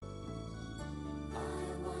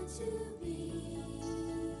to be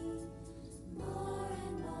more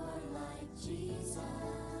and more like Jesus.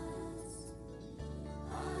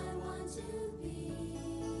 I want to be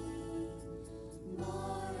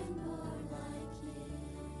more and more like Him.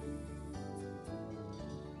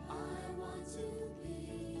 I want to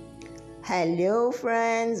be. Hello,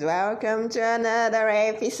 friends. Welcome to another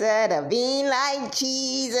episode of Being Like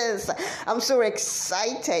Jesus. I'm so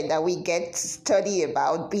excited that we get to study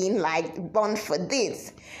about being like born for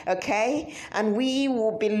this. Okay? And we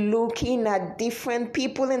will be looking at different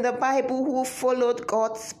people in the Bible who followed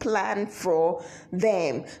God's plan for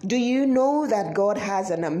them. Do you know that God has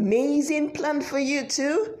an amazing plan for you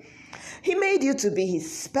too? He made you to be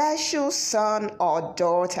his special son or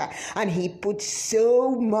daughter, and he put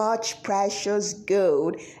so much precious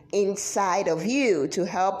gold inside of you to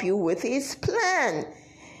help you with his plan.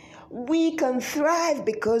 We can thrive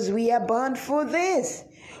because we are born for this.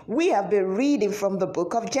 We have been reading from the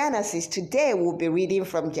book of Genesis. Today we'll be reading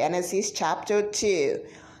from Genesis chapter 2.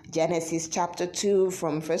 Genesis chapter 2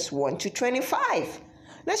 from verse 1 to 25.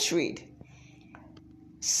 Let's read.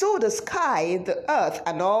 So the sky, the earth,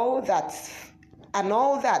 and all that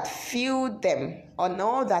filled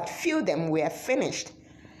them were finished.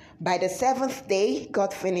 By the seventh day,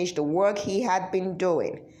 God finished the work he had been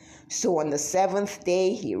doing. So on the seventh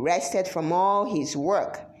day, he rested from all his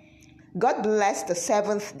work. God blessed the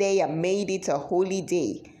seventh day and made it a holy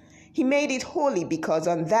day. He made it holy because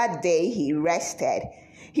on that day he rested.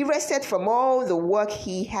 He rested from all the work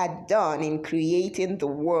he had done in creating the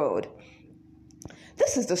world.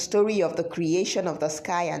 This is the story of the creation of the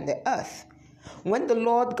sky and the earth. When the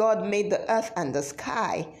Lord God made the earth and the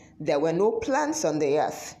sky, there were no plants on the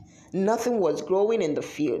earth. Nothing was growing in the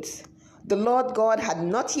fields. The Lord God had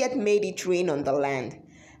not yet made it rain on the land,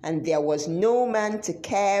 and there was no man to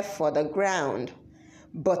care for the ground.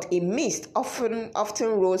 But a mist often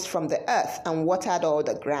rose from the earth and watered all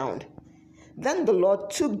the ground. Then the Lord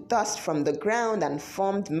took dust from the ground and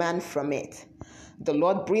formed man from it. The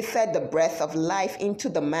Lord breathed the breath of life into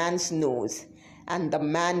the man's nose, and the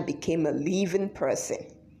man became a living person.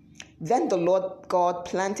 Then the Lord God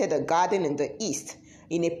planted a garden in the east,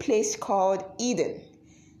 in a place called Eden.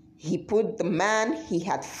 He put the man he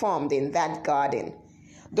had formed in that garden.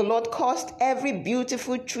 The Lord caused every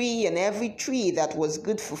beautiful tree and every tree that was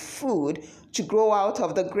good for food to grow out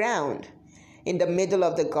of the ground. In the middle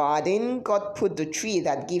of the garden, God put the tree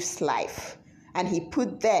that gives life. And he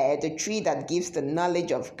put there the tree that gives the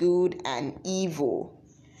knowledge of good and evil.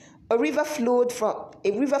 A river flowed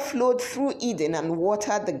through Eden and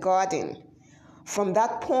watered the garden. From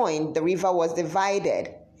that point, the river was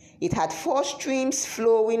divided. It had 4 streams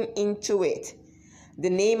flowing into it. The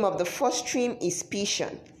name of the first stream is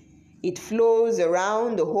Pishon. It flows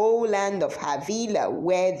around the whole land of Havilah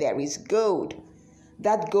where there is gold.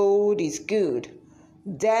 That gold is good.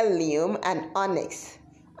 Bdellium and onyx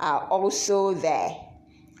are also there.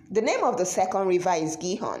 The name of the second river is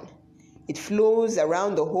Gihon. It flows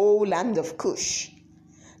around the whole land of Cush.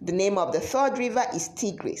 The name of the third river is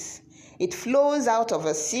Tigris. It flows out of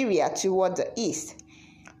Assyria toward the east.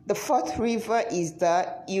 The fourth river is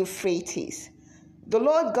the Euphrates. The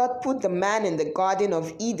Lord God put the man in the Garden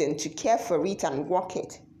of Eden to care for it and walk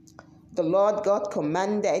it. The Lord God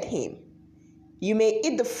commanded him, "You may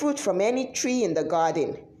eat the fruit from any tree in the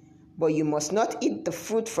garden, but you must not eat the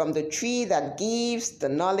fruit from the tree that gives the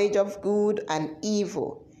knowledge of good and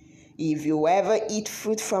evil. If you ever eat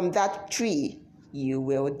fruit from that tree, you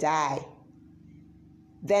will die."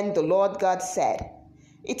 Then the Lord God said,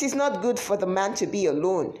 "It is not good for the man to be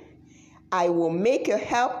alone. I will make a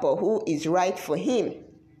helper who is right for him."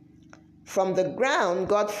 From the ground,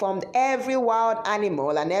 God formed every wild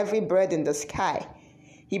animal and every bird in the sky.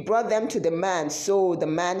 He brought them to the man so the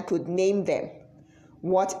man could name them.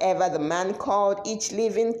 Whatever the man called each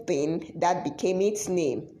living thing, that became its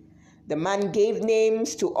name. The man gave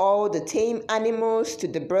names to all the tame animals, to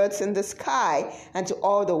the birds in the sky, and to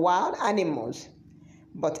all the wild animals.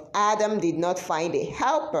 But Adam did not find a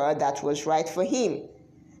helper that was right for him.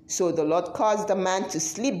 So the Lord caused the man to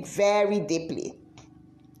sleep very deeply.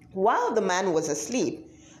 While the man was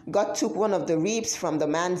asleep, God took one of the ribs from the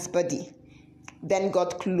man's body. Then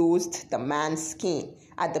God closed the man's skin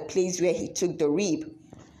at the place where he took the rib.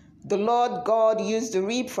 The Lord God used the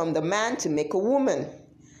rib from the man to make a woman.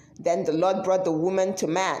 Then the Lord brought the woman to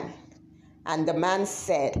man. And the man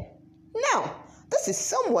said, "Now, this is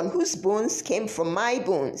someone whose bones came from my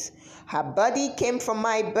bones. Her body came from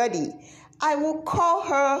my body. I will call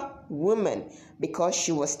her woman because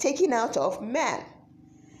she was taken out of man."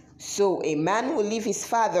 So a man will leave his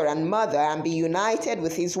father and mother and be united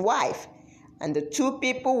with his wife, and the two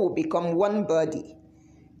people will become one body.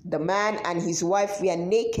 The man and his wife were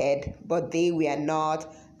naked, but they were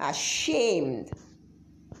not ashamed.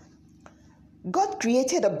 God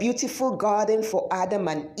created a beautiful garden for Adam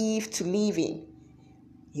and Eve to live in.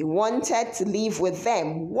 He wanted to live with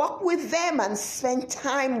them, walk with them, and spend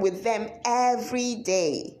time with them every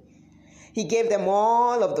day. He gave them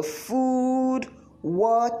all of the food,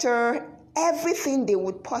 water, everything they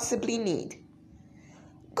would possibly need.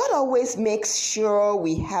 God always makes sure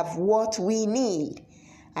we have what we need,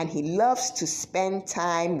 and He loves to spend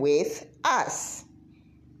time with us.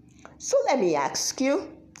 So let me ask you,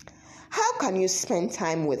 how can you spend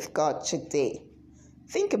time with God today?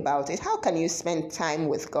 Think about it. How can you spend time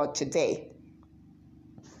with God today?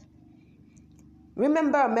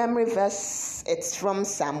 Remember a memory verse. It's from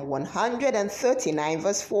Psalm 139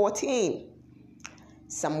 verse 14.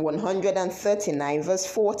 Psalm 139 verse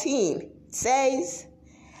 14 says,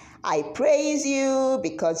 I praise you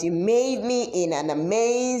because you made me in an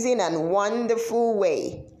amazing and wonderful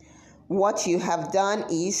way. What you have done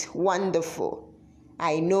is wonderful.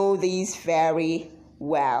 I know this very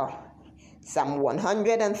well. Psalm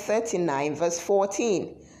 139 verse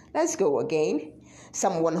 14. Let's go again.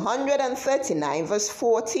 Psalm 139 verse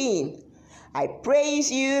 14. I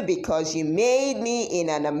praise you because you made me in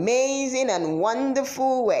an amazing and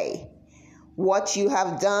wonderful way. What you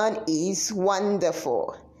have done is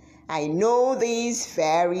wonderful. I know this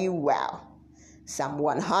very well. Psalm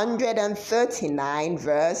 139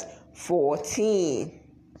 verse 14.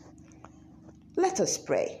 Let us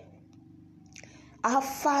pray. Our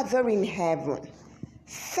Father in heaven,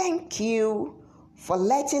 thank you for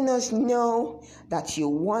letting us know that you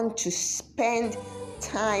want to spend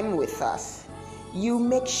time with us. You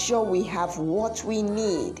make sure we have what we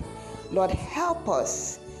need. Lord, help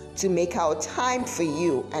us to make our time for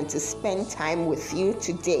you and to spend time with you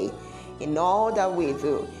today in all that we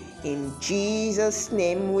do. In Jesus'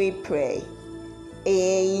 name we pray.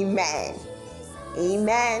 Amen.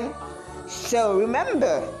 Amen. So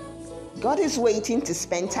remember, God is waiting to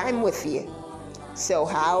spend time with you. So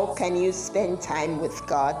how can you spend time with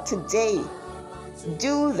God today?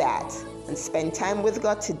 Do that and spend time with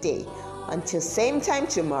God today. Until same time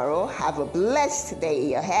tomorrow, have a blessed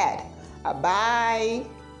day ahead. Bye.